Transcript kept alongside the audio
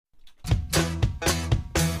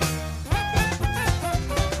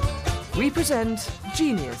We present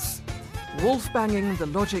Genius, wolf-banging the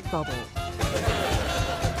logic bubble.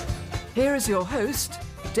 Here is your host,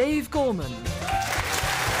 Dave Gorman.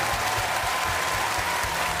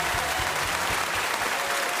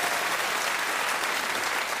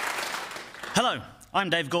 Hello,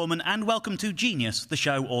 I'm Dave Gorman, and welcome to Genius, the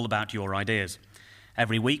show all about your ideas.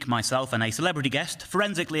 Every week, myself and a celebrity guest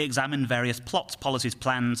forensically examine various plots, policies,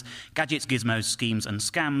 plans, gadgets, gizmos, schemes and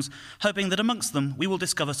scams, hoping that amongst them we will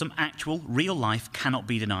discover some actual, real-life,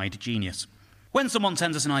 cannot-be-denied genius. When someone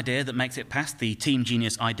sends us an idea that makes it past the Team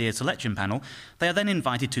Genius Idea Selection Panel, they are then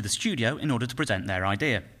invited to the studio in order to present their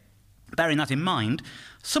idea. Bearing that in mind,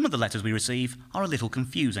 some of the letters we receive are a little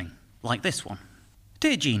confusing, like this one.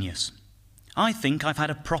 Dear Genius, I think I've had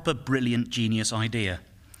a proper brilliant genius idea.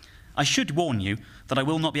 I should warn you that I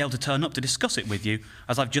will not be able to turn up to discuss it with you,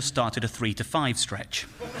 as I've just started a 3 to 5 stretch.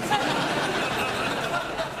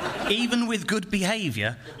 Even with good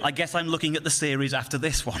behaviour, I guess I'm looking at the series after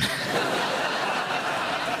this one.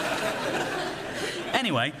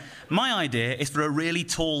 Anyway, my idea is for a really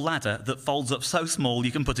tall ladder that folds up so small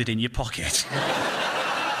you can put it in your pocket.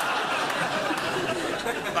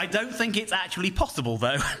 I don't think it's actually possible,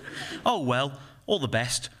 though. Oh well, all the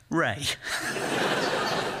best, Ray.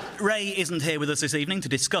 Ray isn't here with us this evening to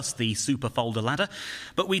discuss the super folder ladder,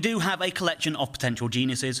 but we do have a collection of potential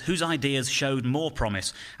geniuses whose ideas showed more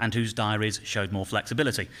promise and whose diaries showed more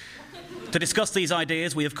flexibility. To discuss these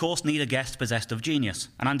ideas, we of course need a guest possessed of genius,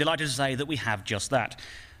 and I'm delighted to say that we have just that.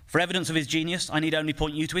 For evidence of his genius, I need only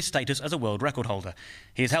point you to his status as a world record holder.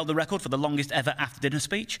 He has held the record for the longest ever after-dinner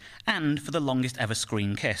speech and for the longest ever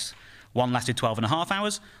screen kiss. One lasted 12.5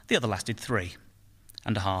 hours, the other lasted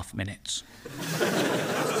 3.5 minutes.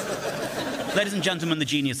 Ladies and gentlemen, the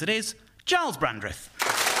genius that is, Gyles Brandreth.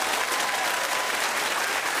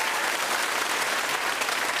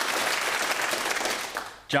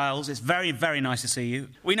 Gyles, it's very, very nice to see you.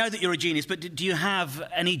 We know that you're a genius, but do you have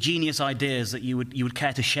any genius ideas that you would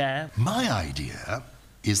care to share? My idea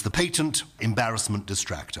is the patent embarrassment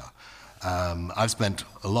distractor. I've spent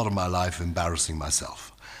a lot of my life embarrassing myself.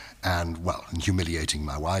 And humiliating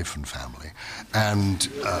my wife and family.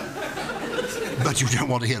 But you don't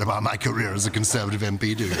want to hear about my career as a Conservative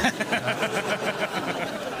MP, do you?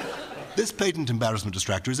 This patent embarrassment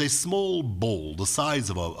distractor is a small ball the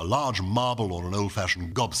size of a large marble or an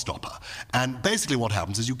old-fashioned gobstopper. And basically what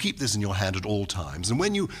happens is you keep this in your hand at all times, and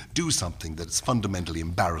when you do something that's fundamentally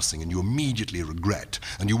embarrassing and you immediately regret,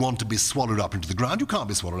 and you want to be swallowed up into the ground, you can't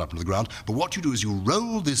be swallowed up into the ground, but what you do is you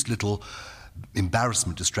roll this little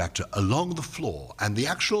embarrassment distractor along the floor, and the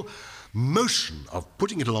actual motion of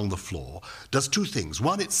putting it along the floor does two things.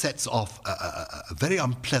 One, it sets off a very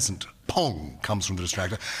unpleasant pong comes from the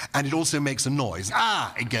distractor, and it also makes a noise.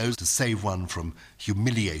 It goes to save one from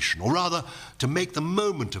humiliation, or rather to make the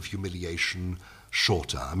moment of humiliation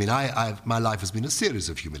shorter. I mean, my life has been a series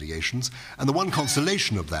of humiliations, and the one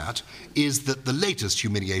consolation of that is that the latest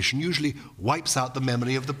humiliation usually wipes out the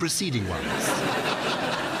memory of the preceding ones.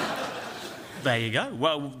 There you go.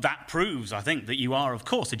 Well, that proves, I think, that you are, of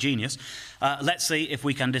course, a genius. Let's see if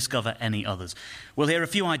we can discover any others. We'll hear a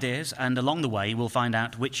few ideas, and along the way, we'll find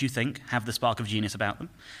out which you think have the spark of genius about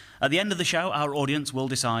them. At the end of the show, our audience will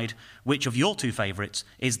decide which of your two favourites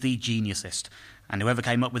is the geniusist. And whoever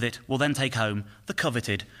came up with it will then take home the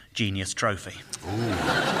coveted Genius Trophy. Ooh.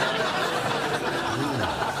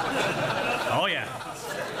 Oh, yeah.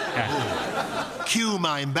 Cue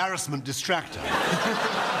my embarrassment distractor.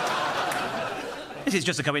 This is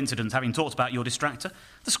just a coincidence, having talked about your distractor.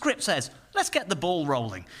 The script says, let's get the ball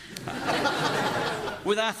rolling.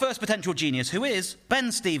 With our first potential genius, who is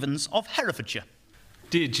Ben Stevens of Herefordshire.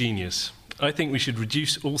 Dear Genius, I think we should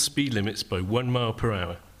reduce all speed limits by 1 mile per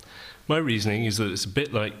hour. My reasoning is that it's a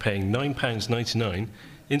bit like paying £9.99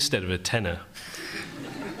 instead of a tenner.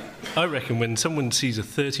 I reckon when someone sees a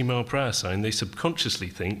 30 mile per hour sign, they subconsciously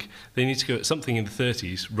think they need to go at something in the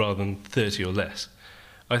 30s rather than 30 or less.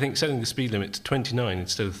 I think setting the speed limit to 29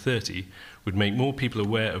 instead of 30 would make more people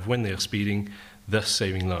aware of when they are speeding, thus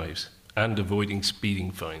saving lives and avoiding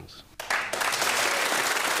speeding fines.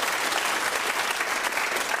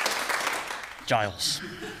 Giles.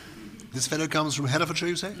 This fellow comes from Herefordshire,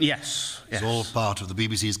 you say? Yes. It's all part of the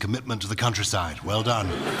BBC's commitment to the countryside. Well done.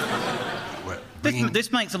 This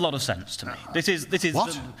makes a lot of sense to me. This is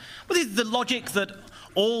What? This is the logic that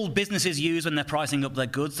all businesses use when they're pricing up their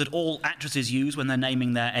goods, that all actresses use when they're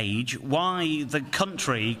naming their age. Why the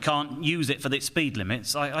country can't use it for its speed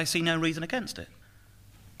limits, I see no reason against it.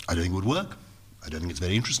 I don't think it would work. I don't think it's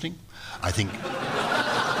very interesting. I think...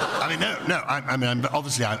 I'm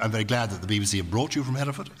obviously, I'm very glad that the BBC have brought you from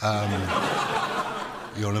Hereford.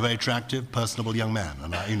 You're a very attractive, personable young man,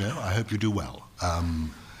 and I hope you do well.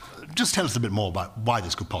 Just tell us a bit more about why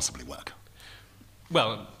this could possibly work.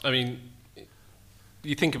 Well, I mean,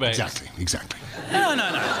 you think about Exactly.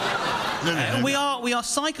 No. We are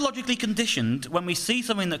psychologically conditioned when we see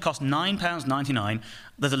something that costs £9.99.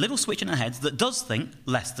 There's a little switch in our heads that does think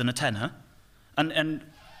less than a tenner, and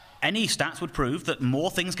any stats would prove that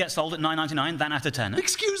more things get sold at £9.99 than at a tenner.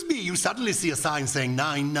 Excuse me, you suddenly see a sign saying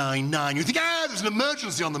 999. You think, there's an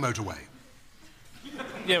emergency on the motorway.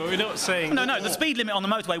 Yeah, but we're not saying... No, the speed limit on the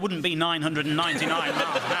motorway wouldn't be 999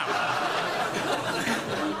 miles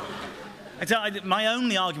an hour. My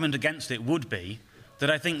only argument against it would be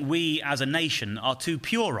that I think we, as a nation, are too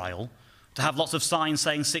puerile to have lots of signs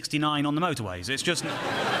saying 69 on the motorways. It's just...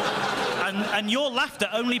 and your laughter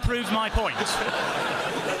only proves my point.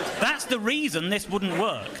 That's the reason this wouldn't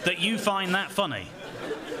work, that you find that funny.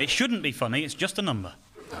 It shouldn't be funny, it's just a number.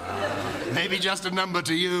 Maybe just a number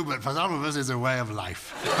to you, but for some of us it's a way of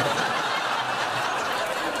life.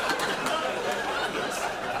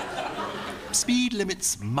 Speed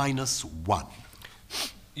limits -1.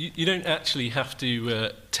 You don't actually have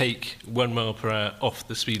to take 1 mile per hour off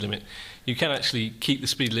the speed limit. You can actually keep the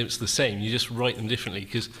speed limits the same. You just write them differently,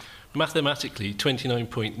 because mathematically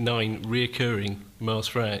 29.9 reoccurring miles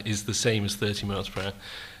per hour is the same as 30 miles per hour.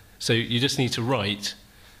 So you just need to write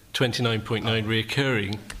 29.9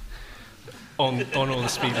 reoccurring on the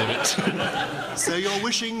speed limit. So you're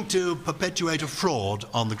wishing to perpetuate a fraud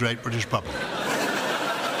on the great British public?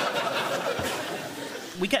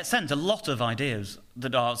 We get sent a lot of ideas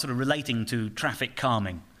that are sort of relating to traffic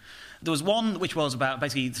calming. There was one which was about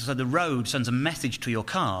basically, so the road sends a message to your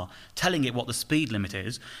car telling it what the speed limit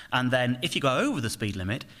is, and then if you go over the speed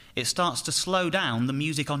limit, it starts to slow down the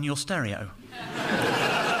music on your stereo.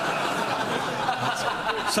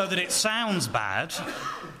 So that it sounds bad,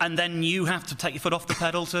 and then you have to take your foot off the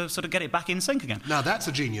pedal to sort of get it back in sync again. Now that's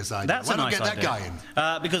a genius idea. That's Why a not nice get idea. that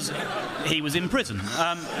guy in? Because he was in prison.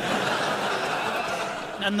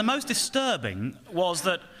 And the most disturbing was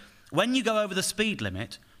that when you go over the speed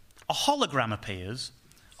limit, a hologram appears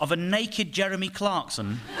of a naked Jeremy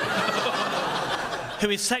Clarkson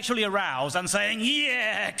who is sexually aroused and saying,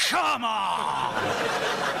 "Yeah, come on!"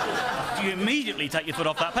 You immediately take your foot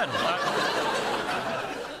off that pedal.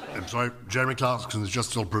 I'm sorry, Jeremy Clarkson is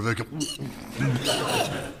just still provoking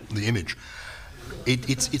the image.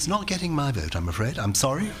 It's not getting my vote, I'm afraid. I'm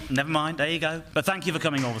sorry. Never mind, there you go. But thank you for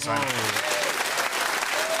coming all the time.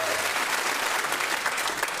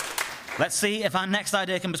 Let's see if our next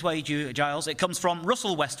idea can persuade you, Gyles. It comes from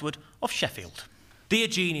Russell Westwood of Sheffield. Dear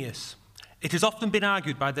Genius, it has often been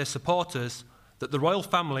argued by their supporters that the royal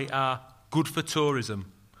family are good for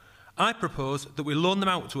tourism. I propose that we loan them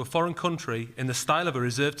out to a foreign country in the style of a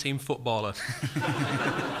reserve team footballer.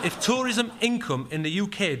 If tourism income in the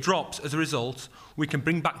UK drops as a result, we can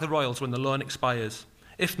bring back the royals when the loan expires.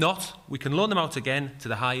 If not, we can loan them out again to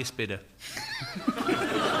the highest bidder.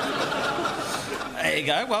 There you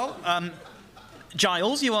go. Well,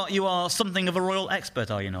 Gyles, you are something of a royal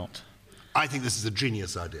expert, are you not? I think this is a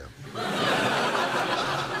genius idea.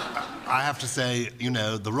 I have to say,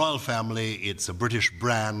 the royal family, it's a British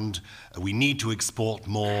brand. We need to export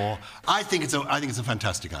more. I think it's a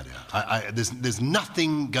fantastic idea. There's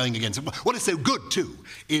nothing going against it. What is so good, too,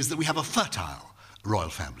 is that we have a fertile royal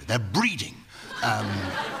family. They're breeding.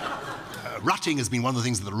 Rutting has been one of the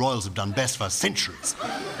things that the royals have done best for centuries.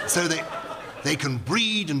 So they can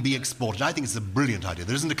breed and be exported. I think it's a brilliant idea.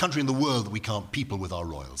 There isn't a country in the world that we can't people with our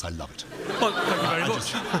royals. I love it. Well, thank you very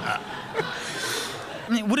much.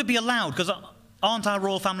 Would it be allowed? Because aren't our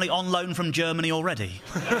royal family on loan from Germany already?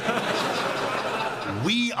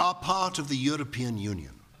 We are part of the European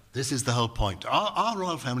Union. This is the whole point. Our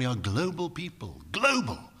royal family are global people.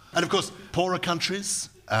 Global. And, of course, poorer countries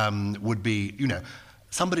would be,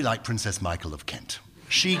 somebody like Princess Michael of Kent.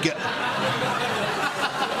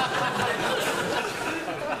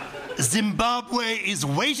 Zimbabwe is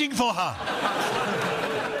waiting for her.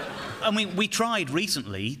 I mean, we tried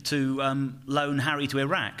recently to loan Harry to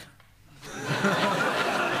Iraq.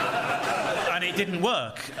 And it didn't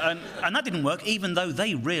work. And that didn't work even though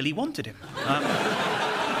they really wanted him.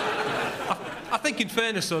 I think in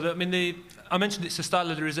fairness, though, that, I mentioned it's the style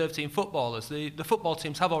of the reserve team footballers. The football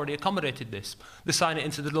teams have already accommodated this. They sign it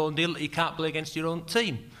into the loan deal that you can't play against your own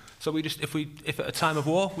team. So if at a time of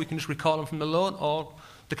war, we can just recall them from the loan, or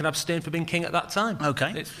they can abstain from being king at that time.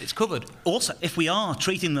 OK. It's covered. Also, if we are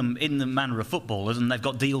treating them in the manner of footballers and they've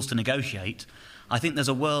got deals to negotiate, I think there's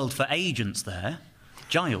a world for agents there.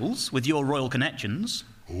 Gyles, with your royal connections,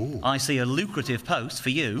 Ooh. I see a lucrative post for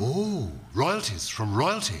you. Oh, royalties from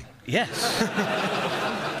royalty. Yes.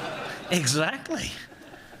 Exactly.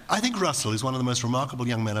 I think Russell is one of the most remarkable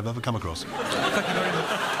young men I've ever come across. Thank you very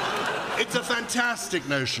much. It's a fantastic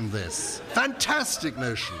notion, this. Fantastic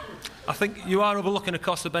notion. I think you are overlooking, of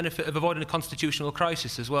course, the benefit of avoiding a constitutional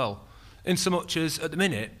crisis as well. In so much as, at the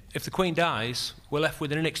minute, if the Queen dies, we're left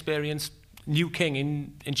with an inexperienced new king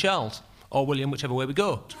in Charles, or William, whichever way we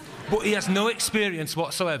go. But he has no experience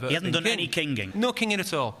whatsoever. He hasn't done any kinging. No kinging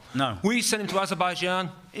at all. No. We send him to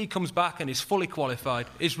Azerbaijan, he comes back and is fully qualified.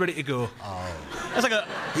 He's ready to go. Oh. It's like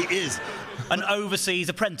He is. an overseas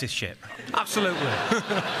apprenticeship. Absolutely.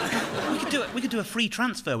 We could do a free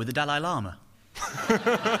transfer with the Dalai Lama.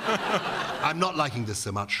 I'm not liking this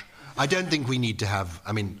so much. I don't think we need to have...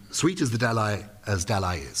 I mean, sweet as Dalai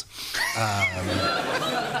is.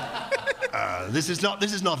 This is not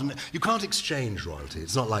you can't exchange royalty.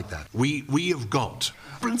 It's not like that. We have got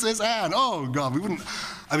Princess Anne. Oh, God, we wouldn't...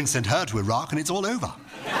 I mean, send her to Iraq and it's all over.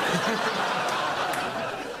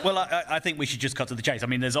 Well, I think we should just cut to the chase. I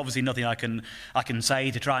mean, there's obviously nothing I can say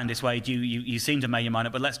to try and dissuade you. You seem to make your mind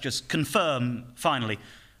up, but let's just confirm, finally.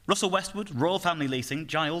 Russell Westwood, Royal Family Leasing.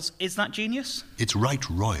 Giles, is that genius? It's right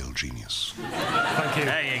royal genius. Thank you.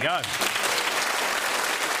 There you go.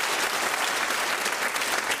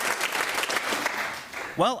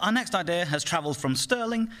 Well, our next idea has travelled from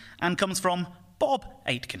Stirling and comes from Bob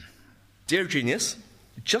Aitken. Dear Genius,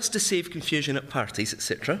 just to save confusion at parties,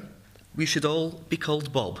 etc., we should all be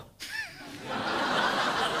called Bob.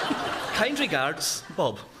 Kind regards,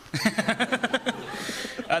 Bob.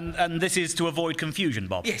 And this is to avoid confusion,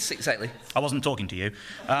 Bob? Yes, exactly. I wasn't talking to you.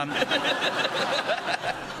 I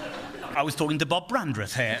was talking to Bob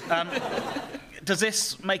Brandreth here. Does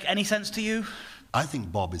this make any sense to you? I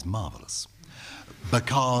think Bob is marvellous.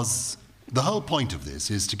 Because the whole point of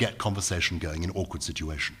this is to get conversation going in awkward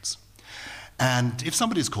situations. And if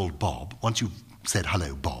somebody's called Bob, once you've said,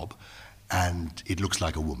 hello, Bob, and it looks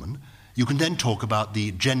like a woman, you can then talk about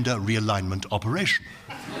the gender realignment operation.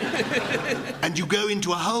 And you go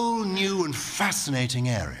into a whole new and fascinating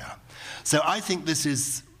area. So I think this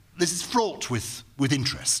is fraught with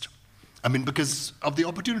interest. I mean, because of the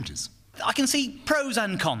opportunities. I can see pros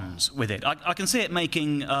and cons with it. I can see it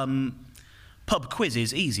making pub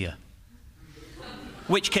quizzes easier.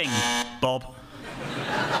 Which king? Bob.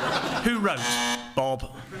 Who wrote? Bob.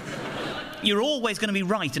 You're always going to be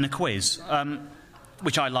right in a quiz,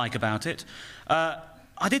 which I like about it.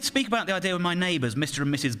 I did speak about the idea with my neighbours, Mr.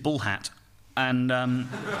 and Mrs. Bullhat, and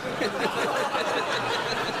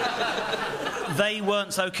they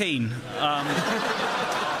weren't so keen.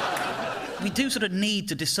 We do sort of need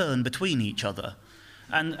to discern between each other.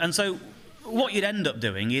 And so what you'd end up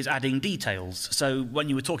doing is adding details. So when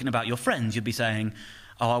you were talking about your friends, you'd be saying,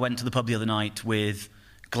 oh, I went to the pub the other night with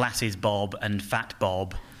Glasses Bob and Fat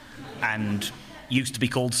Bob and used to be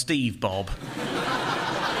called Steve Bob.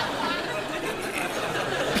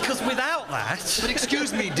 Because without that... But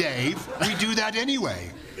excuse me, Dave, we do that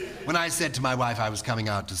anyway. When I said to my wife I was coming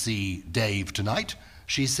out to see Dave tonight,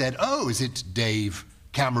 she said, oh, is it Dave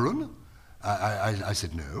Cameron? I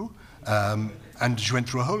said no. And she went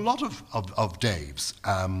through a whole lot of Daves.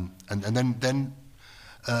 And then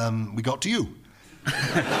we got to you.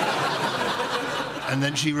 And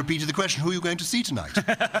then she repeated the question, who are you going to see tonight?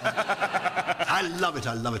 I love it.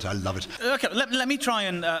 OK, let me try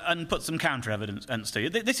and put some counter-evidence to you.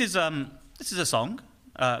 This is a song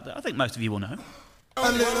that I think most of you will know.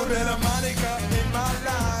 A little bit of Monica in my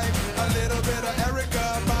life, a little bit of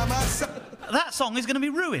Erica by my side. That song is going to be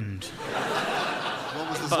ruined. What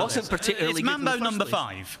was the song? Wasn't particularly It's good in Mambo the first Number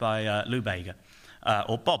place. 5 by Lou Bega,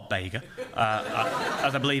 or Bob Bega,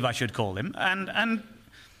 as I believe I should call him. And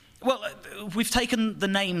well, we've taken the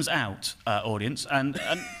names out, audience, and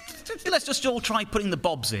let's just all try putting the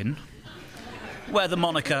Bobs in, where the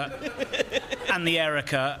Monica and the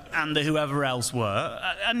Erica and the whoever else were,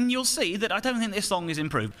 and you'll see that I don't think this song is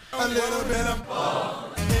improved. A little bit of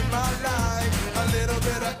Bob in my life, a little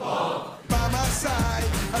bit of Bob by my side,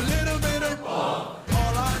 a little bit of Bob,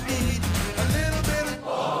 all I need, a little bit of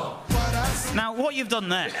Bob, what I see. Now, what you've done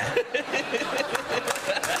there...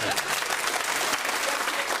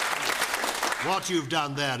 What you've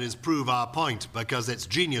done there is prove our point, because it's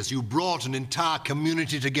genius. You brought an entire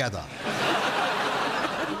community together.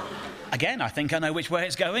 Again, I think I know which way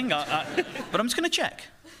it's going, but I'm just going to check.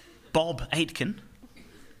 Bob Aitken,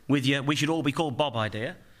 with your we should all be called Bob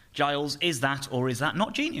idea. Giles, is that or is that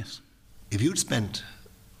not genius? If you'd spent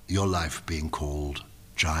your life being called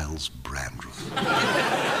Gyles Brandreth,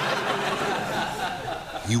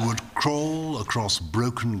 you would crawl across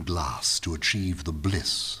broken glass to achieve the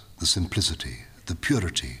bliss, the simplicity, the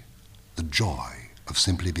purity, the joy of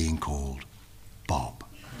simply being called Bob.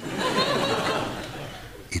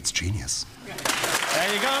 It's genius.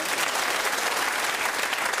 There you go.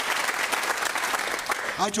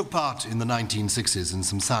 I took part in the 1960s in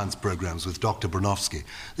some science programs with Dr. Bronowski.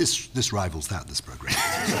 This rivals that, this program.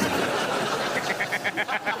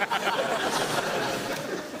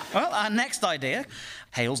 Well, our next idea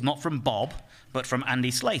hails not from Bob, but from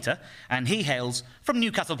Andy Slater, and he hails from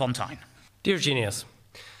Newcastle upon Tyne. Dear Genius,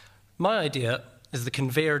 my idea is the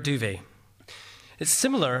conveyor duvet. It's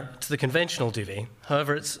similar to the conventional duvet,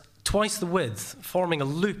 however, it's twice the width, forming a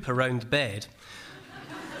loop around the bed.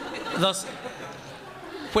 Thus,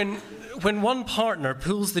 when one partner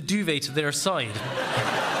pulls the duvet to their side,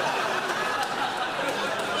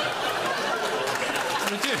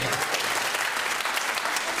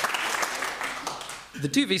 the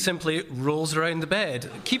duvet simply rolls around the bed,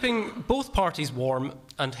 keeping both parties warm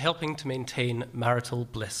and helping to maintain marital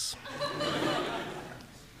bliss.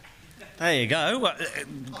 There you go. Well,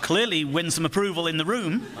 clearly win some approval in the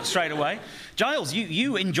room straight away. Gyles,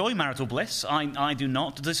 you enjoy marital bliss. I do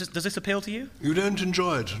not. Does this appeal to you? You don't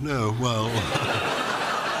enjoy it? No, well...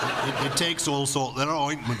 it takes all sorts... There are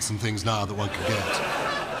ointments and things now that one can get.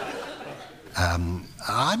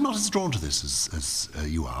 I'm not as drawn to this as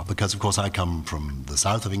you are, because, of course, I come from the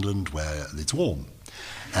south of England where it's warm.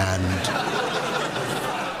 And...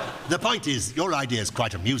 The point is, your idea is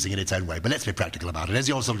quite amusing in its own way, but let's be practical about it. As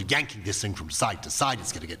you're sort of yanking this thing from side to side,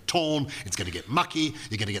 it's going to get torn, it's going to get mucky,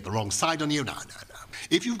 you're going to get the wrong side on you. No.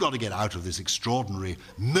 If you've got to get out of this extraordinary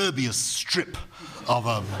Möbius strip of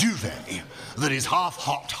a duvet that is half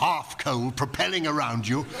hot, half cold, propelling around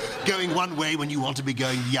you, going one way when you want to be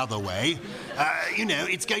going the other way,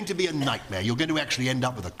 it's going to be a nightmare. You're going to actually end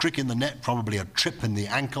up with a crick in the neck, probably a trip in the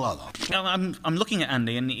ankle. I'm looking at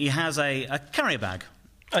Andy, and he has a carrier bag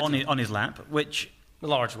on his lap, which... A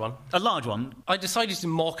large one. A large one. I decided to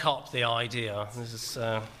mock up the idea. This is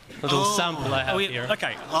a little sample I have here.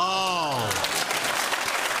 OK.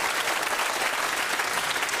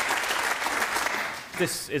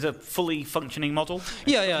 This is a fully functioning model?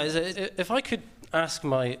 Yeah. If I could ask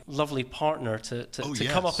my lovely partner to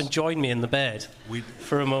come up and join me in the bed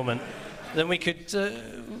for a moment, then we could... it's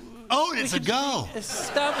a girl!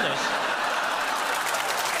 Establish...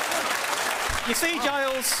 You see,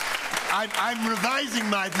 Gyles... I'm revising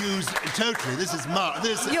my views totally. This is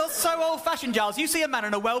You're so old-fashioned, Gyles. You see a man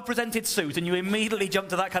in a well-presented suit and you immediately jump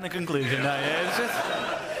to that kind of conclusion, don't you? It's just...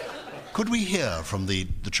 Could we hear from the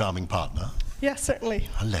charming partner? Yes, certainly.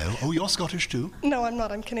 Hello. Oh, you're Scottish too? No, I'm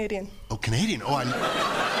not. I'm Canadian. Oh, Canadian? Oh,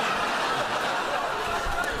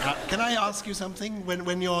 can I ask you something?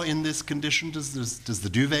 When you're in this condition, does the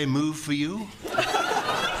duvet move for you?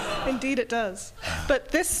 Indeed it does.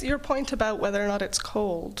 But your point about whether or not it's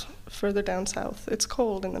cold further down south, it's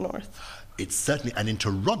cold in the north. It's certainly, and in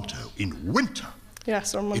Toronto, in winter.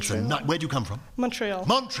 Yes, or Montreal. Where do you come from? Montreal.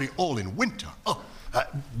 Montreal in winter. Oh,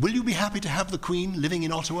 will you be happy to have the Queen living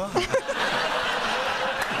in Ottawa?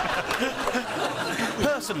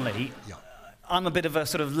 Personally, I'm a bit of a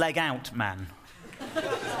sort of leg-out man.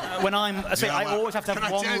 When I always have to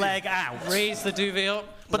have one leg out. Raise the duvet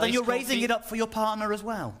up. But then you're raising it up for your partner as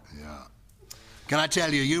well. Yeah. Can I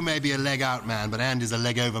tell you, you may be a leg-out man, but Andy's a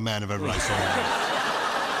leg-over man if ever I saw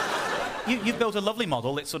him. You've built a lovely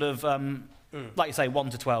model. It's sort of, like you say, 1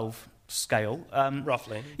 to 12 scale.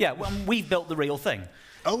 Roughly. Yeah, well, we've built the real thing.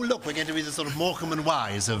 Oh, look, we're going to be the sort of Morecambe and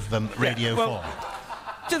Wise of Radio 4.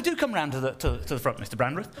 Do come round to the front, Mr.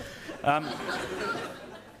 Brandreth.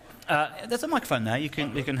 There's a microphone there you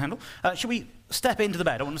can handle. Should we step into the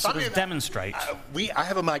bed? I want to sort of demonstrate. I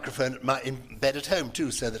have a microphone in bed at home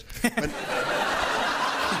too, so that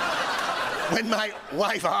when my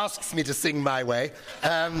wife asks me to sing my way,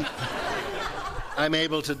 I'm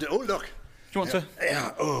able to do... Oh, look. Do you want to...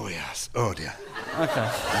 Yeah. Oh, yes. Oh, dear. OK.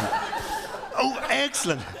 Oh,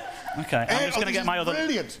 excellent. OK, I'm just going to get my other...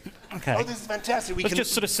 Brilliant. OK. Oh, this is fantastic. Let's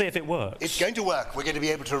just sort of see if it works. It's going to work. We're going to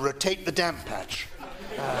be able to rotate the damp patch.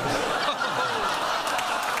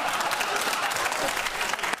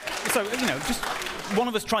 So, just one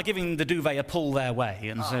of us try giving the duvet a pull their way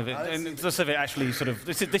and see if it actually sort of...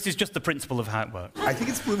 This is just the principle of how it works. I think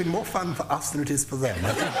it's proving more fun for us than it is for them.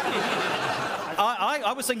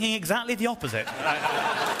 I was thinking exactly the opposite.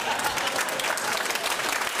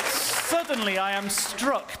 Suddenly I am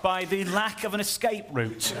struck by the lack of an escape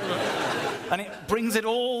route. And it brings it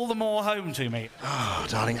all the more home to me. Oh,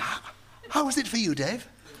 darling. How was it for you, Dave?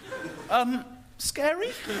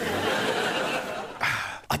 Scary?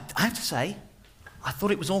 I have to say, I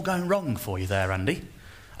thought it was all going wrong for you there, Andy.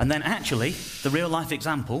 And then, actually, the real-life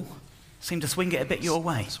example seemed to swing it a bit your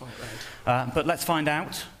way. But let's find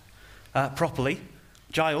out properly.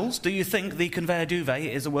 Gyles, do you think the conveyor duvet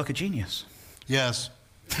is a work of genius? Yes.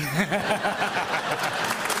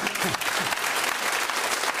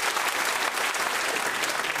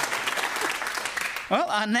 Well,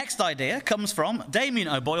 our next idea comes from Damien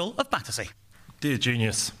O'Boyle of Battersea. Dear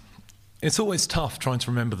Genius, it's always tough trying to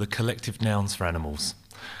remember the collective nouns for animals.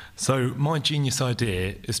 So my genius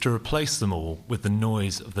idea is to replace them all with the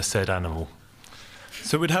noise of the said animal.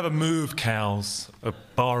 So we'd have a moo of cows, a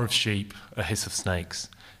bar of sheep, a hiss of snakes.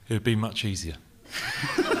 It would be much easier.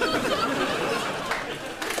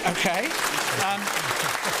 Okay.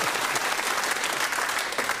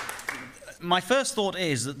 My first thought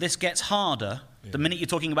is that this gets harder the minute you're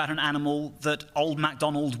talking about an animal that old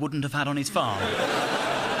MacDonald wouldn't have had on his farm.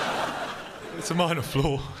 It's a minor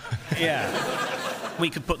flaw. Yeah. We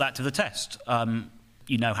could put that to the test.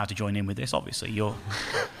 You know how to join in with this, obviously. You're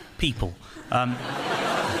people.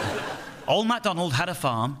 Old MacDonald had a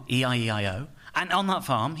farm, E-I-E-I-O, and on that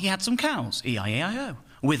farm he had some cows, E-I-E-I-O,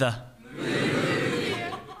 with a...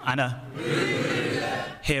 and a...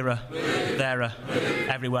 here-a, there-a,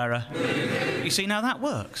 everywhere-a. You see, now that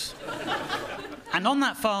works. And on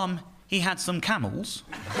that farm, he had some camels.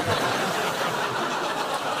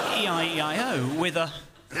 E-I-E-I-O, with a...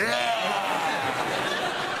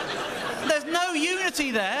 There's no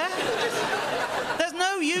unity there. There's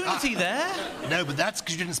no unity there. No, but that's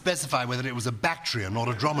because you didn't specify whether it was a Bactrian or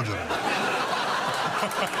a dromedary.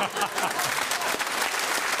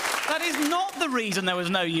 That is not the reason there was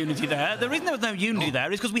no unity there. The reason there was no unity there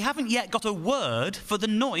is because we haven't yet got a word for the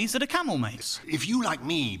noise that a camel makes. If you, like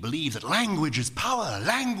me, believe that language is power,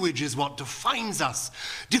 language is what defines us,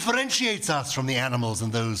 differentiates us from the animals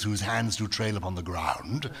and those whose hands do trail upon the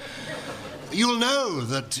ground, you'll know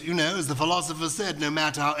that, as the philosopher said, no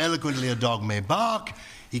matter how eloquently a dog may bark,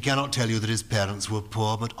 he cannot tell you that his parents were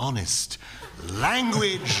poor but honest.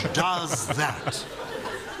 Language does that.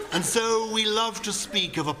 And so we love to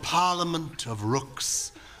speak of a parliament of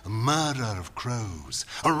rooks, a murder of crows,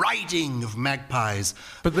 a riding of magpies.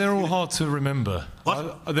 But they're all hard to remember.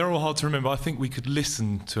 What? They're all hard to remember. I think we could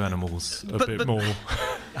listen to animals a bit more,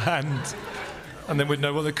 and then we'd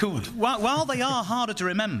know what they're called. While they are harder to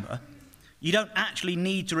remember, you don't actually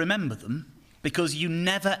need to remember them because you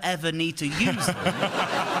never, ever need to use them.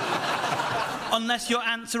 Unless you're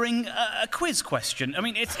answering a quiz question. I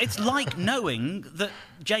mean, it's like knowing that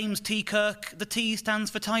James T. Kirk, the T stands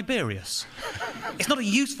for Tiberius. It's not a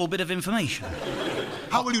useful bit of information.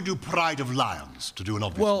 How will you do Pride of Lions, to do an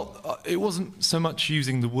obvious Well, it wasn't so much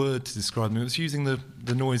using the word to describe them, it was using the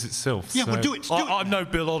noise itself. Yeah, so well, do it. I'm no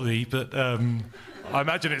Bill Oddie, but I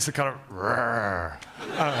imagine it's a kind of roar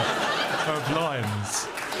of lions.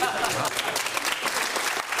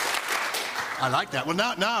 I like that. Well,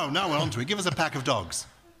 now we're on to it. Give us a pack of dogs.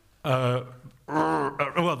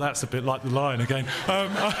 Well, that's a bit like the lion again.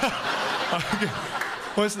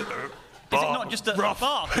 What's the... Is it not just a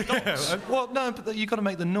bark of dogs? Yeah, well, no, but you've got to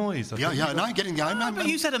make the noise. Yeah, now I'm getting... But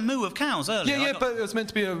you said a moo of cows earlier. Yeah, but it was meant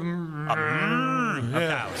to be a... of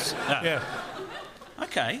cows. Yeah.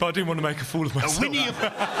 Okay. But I didn't want to make a fool of myself. A whinny of...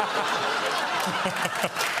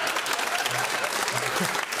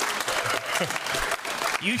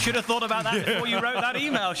 You should have thought about that before you wrote that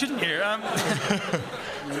email, shouldn't you?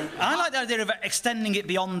 I like the idea of extending it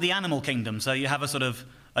beyond the animal kingdom, so you have a sort of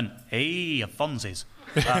an hey of Fonzie's.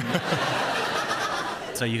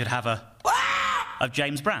 So you could have a of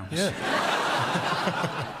James Brown's. Yeah.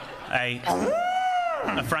 A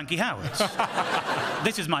Frankie Howard's.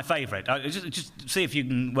 This is my favourite. Just see if you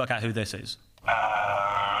can work out who this is.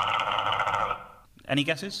 Any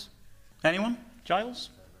guesses? Anyone?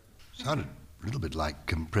 Giles? Sounded a little bit like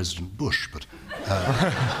President Bush, but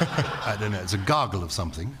I don't know. It's a gargle of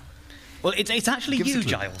something. Well, it's actually Give us a you,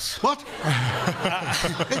 clue. Giles. What?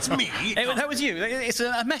 It's me. That was you. It's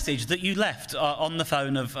a message that you left on the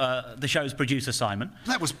phone of the show's producer, Simon.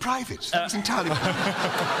 That was private. That was entirely private.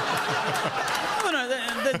 Oh, no,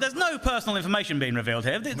 there's no personal information being revealed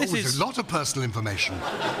here. This There's is... a lot of personal information.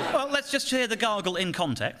 Well, let's just hear the gargle in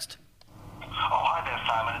context. Oh, hi there,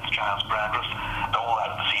 Simon. It's Gyles Brandreth. All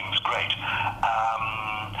that seems great.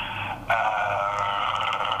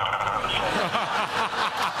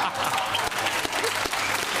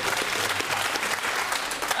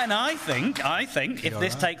 And I think if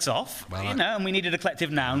this takes off, and we needed a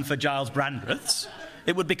collective noun for Gyles Brandreths,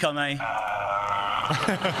 it would become a...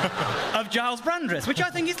 of Gyles Brandreth, which I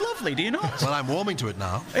think is lovely, do you not? Well, I'm warming to it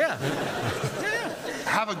now. Yeah.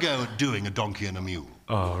 Have a go at doing a donkey and a mule.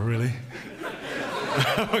 Oh, really?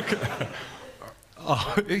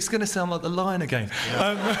 Oh, it's going to sound like the lion again.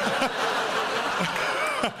 Yeah.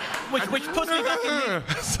 Which puts me back in the...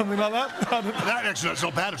 Something like that? That's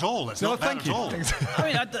not bad at all. That's not bad at all. I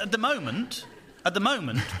mean, at the moment,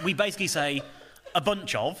 we basically say, a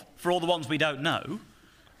bunch of for all the ones we don't know,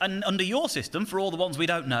 and under your system, for all the ones we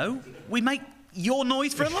don't know, we make your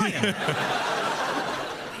noise for a lion.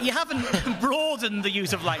 You haven't broadened the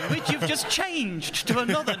use of language, you've just changed to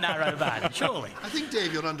another narrow band, surely. I think,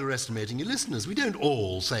 Dave, you're underestimating your listeners. We don't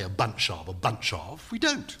all say a bunch of. We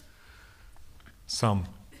don't. Some.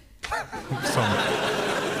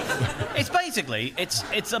 It's basically,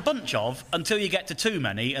 it's a bunch of until you get to too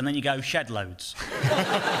many and then you go shed loads.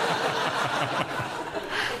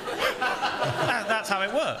 That's how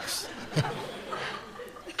it works.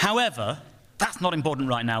 However, that's not important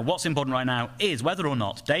right now. What's important right now is whether or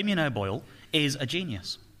not Damien O'Boyle is a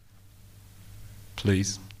genius.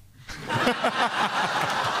 Please.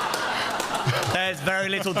 There's very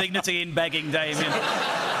little dignity in begging, Damien.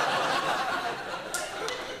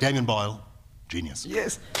 Damien Boyle, genius.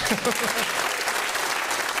 Yes.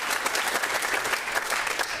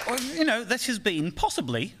 Well, you know, this has been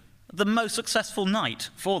possibly the most successful night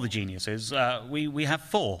for the geniuses. We have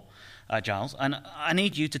 4, Gyles, and I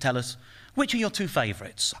need you to tell us which are your 2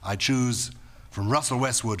 favourites. I choose from Russell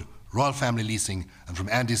Westwood, Royal Family Leasing, and from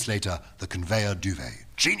Andy Slater, The Conveyor Duvet.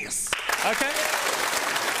 Genius! OK,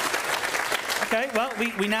 well,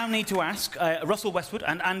 we now need to ask Russell Westwood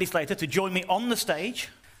and Andy Slater to join me on the stage.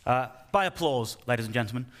 By applause, ladies and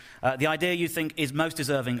gentlemen. The idea you think is most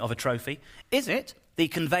deserving of a trophy. Is it the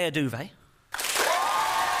Conveyor Duvet?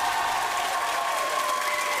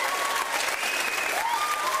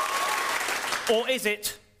 Or is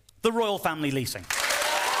it the Royal Family Leasing?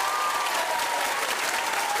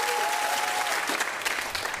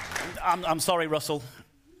 I'm sorry, Russell.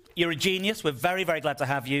 You're a genius. We're very, very glad to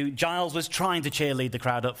have you. Gyles was trying to cheerlead the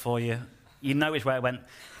crowd up for you. You know which way it went.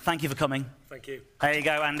 Thank you for coming. Thank you. There you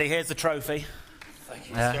go, Andy. Here's the trophy. Thank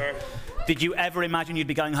you, sir. Did you ever imagine you'd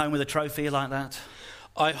be going home with a trophy like that?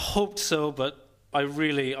 I hoped so, but I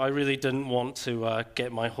really didn't want to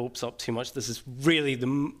get my hopes up too much. This is really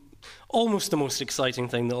almost the most exciting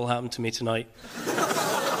thing that will happen to me tonight.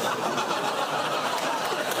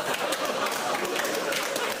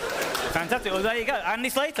 Fantastic. Well, there you go. Andy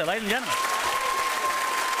Slater, ladies and gentlemen.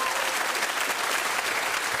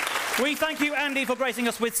 We thank you, Andy, for gracing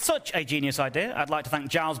us with such a genius idea. I'd like to thank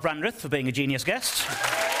Gyles Brandreth for being a genius guest.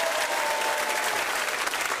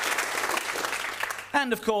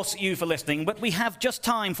 And, of course, you for listening. But we have just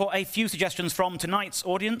time for a few suggestions from tonight's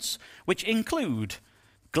audience, which include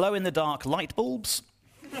glow-in-the-dark light bulbs,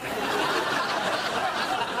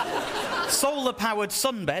 solar-powered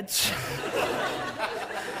sunbeds,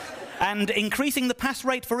 and increasing the pass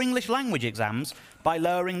rate for English language exams by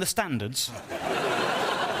lowering the standards,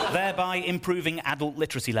 thereby improving adult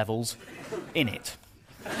literacy levels in it.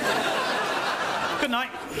 Good night.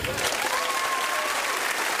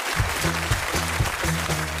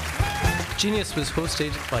 Genius was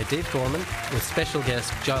hosted by Dave Gorman with special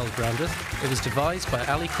guest Gyles Brandreth. It was devised by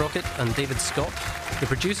Ali Crockett and David Scott. The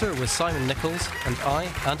producer was Simon Nichols, and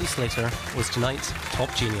I, Andy Slater, was tonight's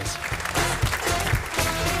top genius.